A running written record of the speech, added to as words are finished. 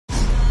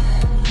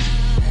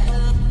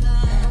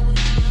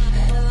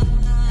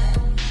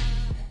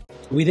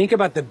We think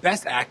about the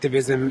best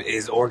activism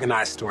is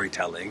organized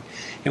storytelling.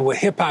 And what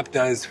hip hop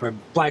does for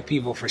black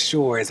people for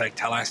sure is like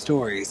tell our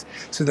stories.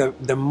 So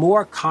the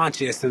more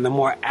conscious and the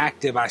more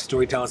active our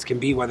storytellers can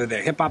be, whether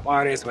they're hip hop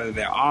artists, whether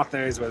they're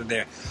authors, whether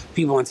they're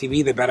people on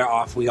TV, the better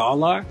off we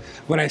all are.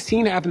 What I've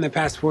seen happen the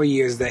past 4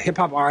 years, the hip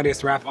hop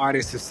artists, rap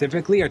artists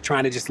specifically, are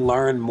trying to just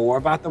learn more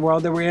about the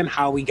world that we're in,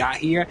 how we got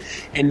here,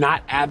 and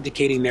not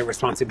abdicating their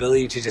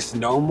responsibility to just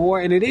know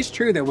more. And it is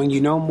true that when you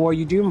know more,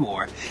 you do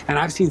more. And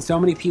I've seen so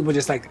many people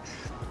just like,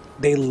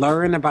 they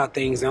learn about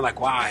things and they're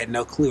like, wow, I had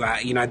no clue.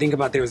 I think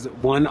about, there was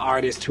one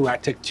artist who I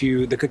took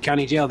to the Cook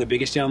County Jail, the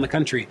biggest jail in the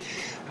country.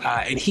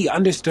 And he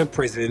understood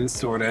prisons,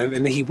 sort of.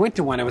 And then he went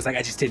to one and was like,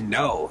 I just didn't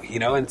know,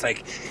 And it's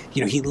like,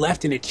 he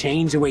left and it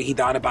changed the way he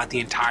thought about the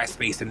entire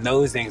space. And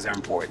those things are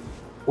important.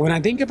 When I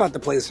think about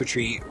the Playlist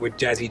Retreat with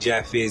Jazzy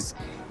Jeff is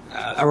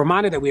a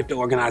reminder that we have to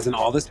organize in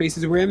all the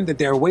spaces we're in, that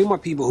there are way more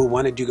people who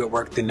want to do good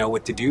work than know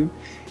what to do.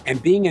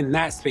 And being in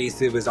that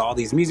space, it was all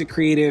these music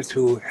creatives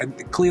who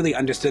had clearly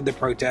understood the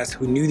protests,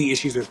 who knew the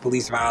issues with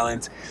police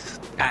violence,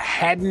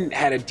 hadn't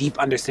had a deep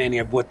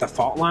understanding of what the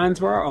fault lines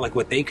were or like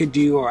what they could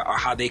do or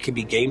how they could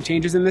be game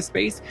changers in this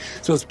space.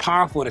 So it's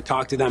powerful to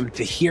talk to them,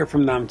 to hear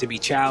from them, to be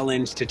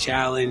challenged, to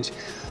challenge,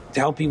 to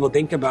help people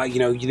think about,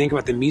 you think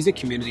about the music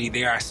community,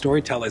 they are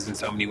storytellers in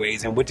so many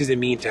ways. And what does it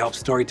mean to help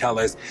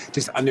storytellers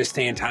just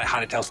understand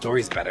how to tell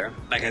stories better?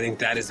 Like, I think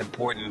that is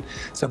important.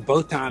 So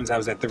both times I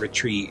was at the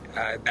retreat,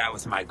 that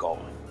was my goal.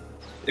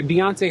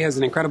 Beyonce has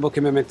an incredible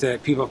commitment to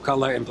people of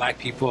color and black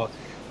people.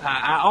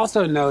 I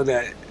also know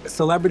that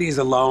celebrities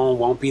alone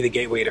won't be the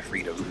gateway to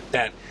freedom.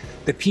 That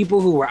the people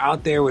who were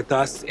out there with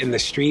us in the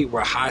street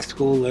were high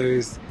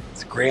schoolers,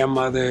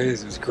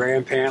 grandmothers, it was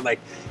grandparents, like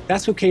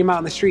that's who came out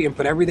in the street and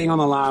put everything on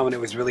the line when it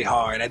was really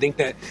hard. I think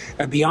that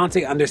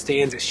Beyonce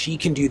understands that she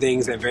can do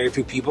things that very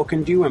few people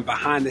can do, and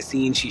behind the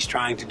scenes she's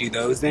trying to do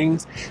those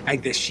things. I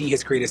think that she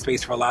has created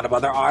space for a lot of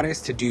other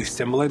artists to do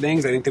similar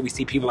things. I think that we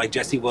see people like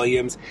Jesse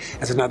Williams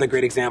as another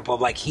great example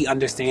of like, he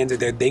understands that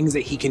there are things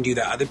that he can do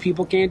that other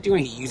people can't do,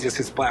 and he uses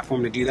his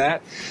platform to do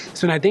that.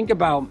 So when I think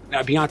about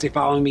Beyonce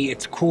following me,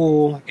 it's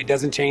cool, it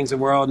doesn't change the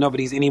world,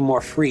 nobody's any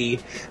more free,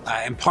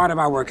 and part of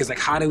our work is like,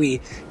 how do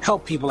we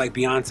help people like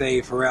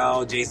Beyonce,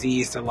 Pharrell, Jay-Z,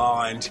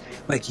 Solange,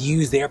 like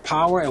use their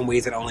power in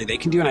ways that only they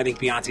can do. And I think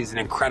Beyonce is an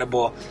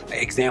incredible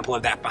example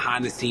of that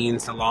behind the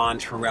scenes.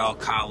 Solange, Pharrell,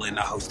 Colin,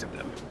 a host of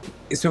them.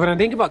 So when I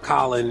think about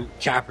Colin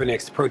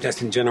Kaepernick's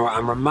protest in general,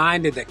 I'm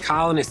reminded that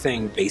Colin is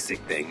saying basic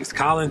things.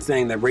 Colin's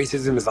saying that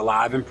racism is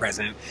alive and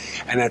present,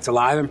 and that's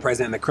alive and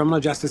present in the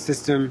criminal justice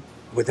system,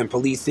 within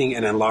policing,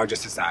 and in larger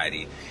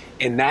society.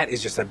 And that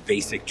is just a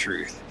basic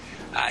truth.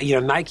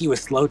 Nike was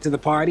slow to the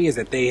party, is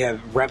that they have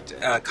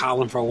repped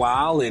Colin for a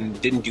while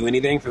and didn't do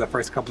anything for the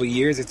first couple of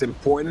years. It's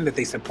important that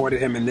they supported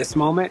him in this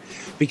moment,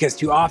 because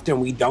too often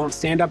we don't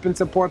stand up and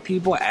support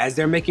people as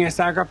they're making a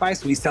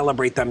sacrifice. We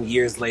celebrate them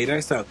years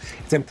later. So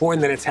it's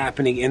important that it's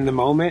happening in the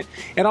moment.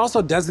 It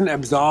also doesn't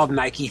absolve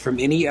Nike from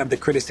any of the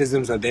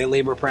criticisms of their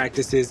labor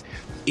practices.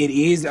 It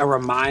is a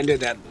reminder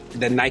that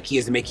Nike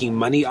is making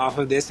money off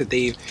of this, that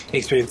they've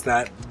experienced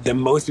the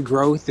most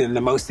growth and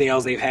the most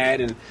sales they've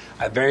had in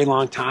a very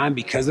long time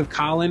because of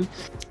Colin.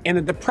 And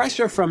that the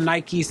pressure from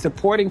Nike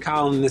supporting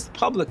Colin in this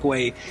public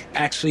way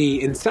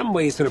actually in some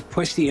ways sort of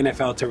pushed the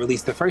NFL to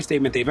release the first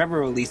statement they've ever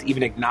released,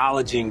 even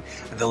acknowledging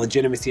the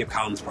legitimacy of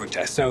Colin's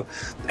protest. So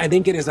I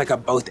think it is like a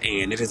both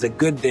and. It is a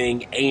good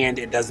thing, and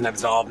it doesn't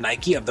absolve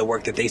Nike of the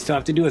work that they still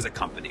have to do as a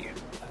company.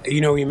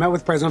 We met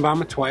with President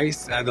Obama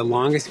twice. The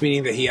longest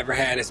meeting that he ever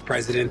had as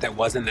president that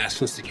wasn't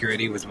national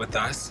security was with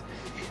us.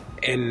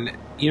 And,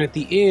 at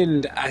the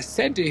end, I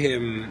said to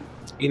him,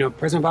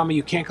 President Obama,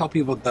 you can't call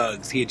people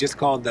thugs. He had just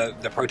called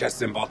the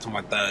protesters in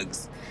Baltimore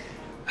thugs.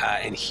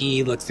 And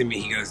he looks at me,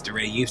 he goes,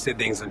 DeRay, you've said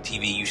things on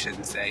TV you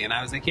shouldn't say. And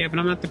I was like, yeah, but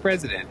I'm not the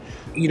president.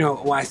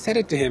 When I said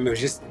it to him, it was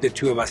just the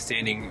two of us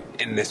standing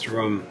in this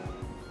room.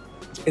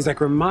 It's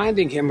like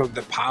reminding him of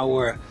the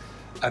power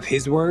of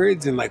his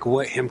words and like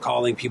what him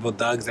calling people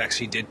thugs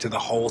actually did to the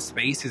whole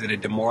space. Is that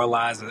it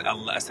demoralized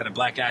a set of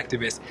black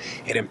activists,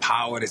 it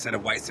empowered a set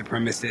of white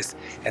supremacists,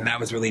 and that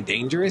was really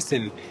dangerous.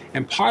 And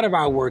part of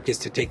our work is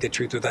to take the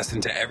truth with us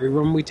into every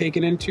room we take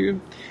it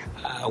into,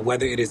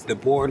 whether it is the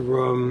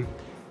boardroom,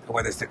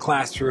 whether it's the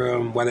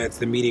classroom, whether it's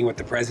the meeting with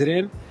the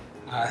president.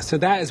 So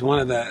that is one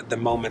of the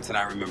moments that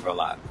I remember a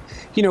lot.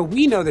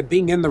 We know that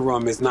being in the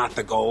room is not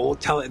the goal.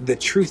 The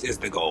truth is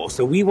the goal.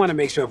 So we want to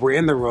make sure if we're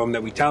in the room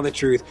that we tell the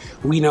truth.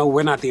 We know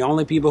we're not the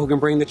only people who can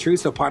bring the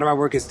truth. So part of our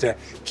work is to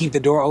keep the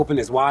door open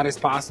as wide as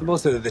possible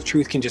so that the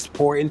truth can just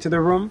pour into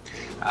the room.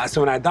 So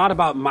when I thought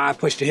about my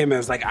push to him, it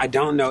was like, I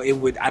don't know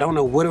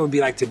what it would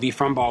be like to be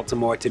from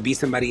Baltimore, to be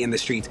somebody in the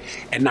streets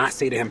and not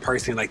say to him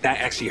personally, like that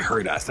actually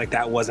hurt us. Like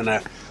that was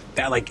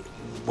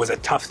a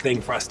tough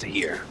thing for us to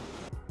hear.